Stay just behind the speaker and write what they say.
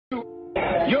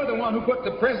one who put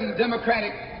the present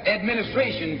Democratic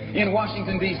administration in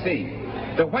Washington, D.C.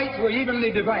 The whites were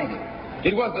evenly divided.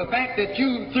 It was the fact that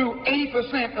you threw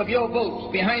 80% of your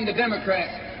votes behind the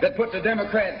Democrats that put the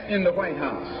Democrats in the White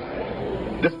House.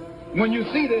 When you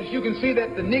see this, you can see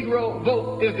that the Negro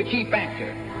vote is the key factor.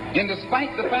 And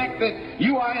despite the fact that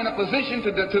you are in a position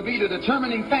to be the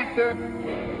determining factor,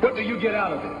 what do you get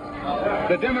out of it?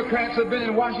 The Democrats have been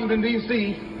in Washington,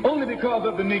 D.C. only because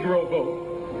of the Negro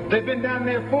vote. They've been down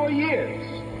there 4 years.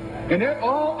 And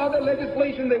all other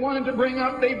legislation they wanted to bring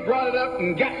up, they brought it up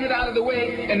and gotten it out of the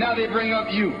way, and now they bring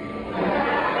up you.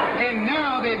 And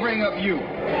now they bring up you.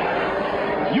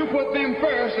 You put them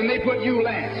first and they put you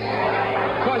last.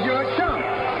 Because you're a chump.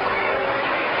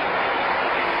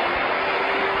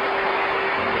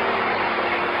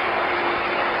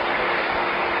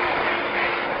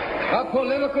 A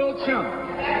political chump.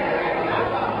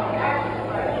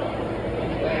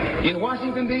 In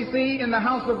Washington, D.C., in the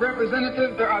House of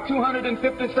Representatives, there are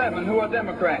 257 who are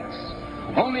Democrats.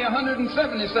 Only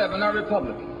 177 are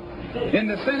Republicans. In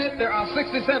the Senate, there are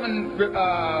 67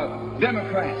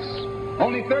 Democrats.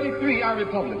 Only 33 are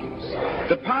Republicans.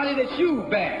 The party that you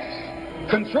bash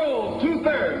controls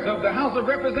 2/3 of the House of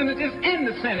Representatives and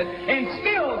the Senate, and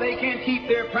still they can't keep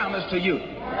their promise to you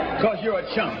because you're a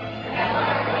chump.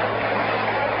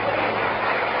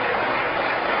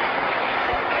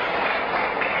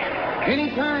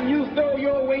 Anytime you throw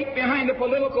your weight behind a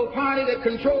political party that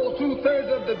controls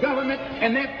 2/3 of the government,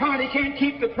 and that party can't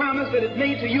keep the promise that it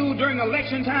made to you during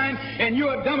election time, and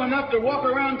you're dumb enough to walk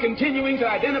around continuing to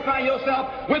identify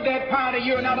yourself with that party,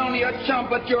 you're not only a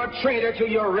chump, but you're a traitor to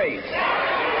your race.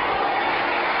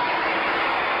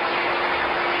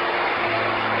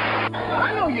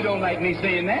 I know you don't like me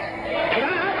saying that,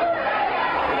 but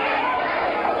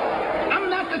I'm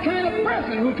not the kind of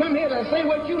person who come here to say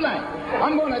what you like.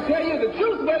 I'm going to tell you the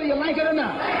truth whether you like it or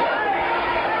not.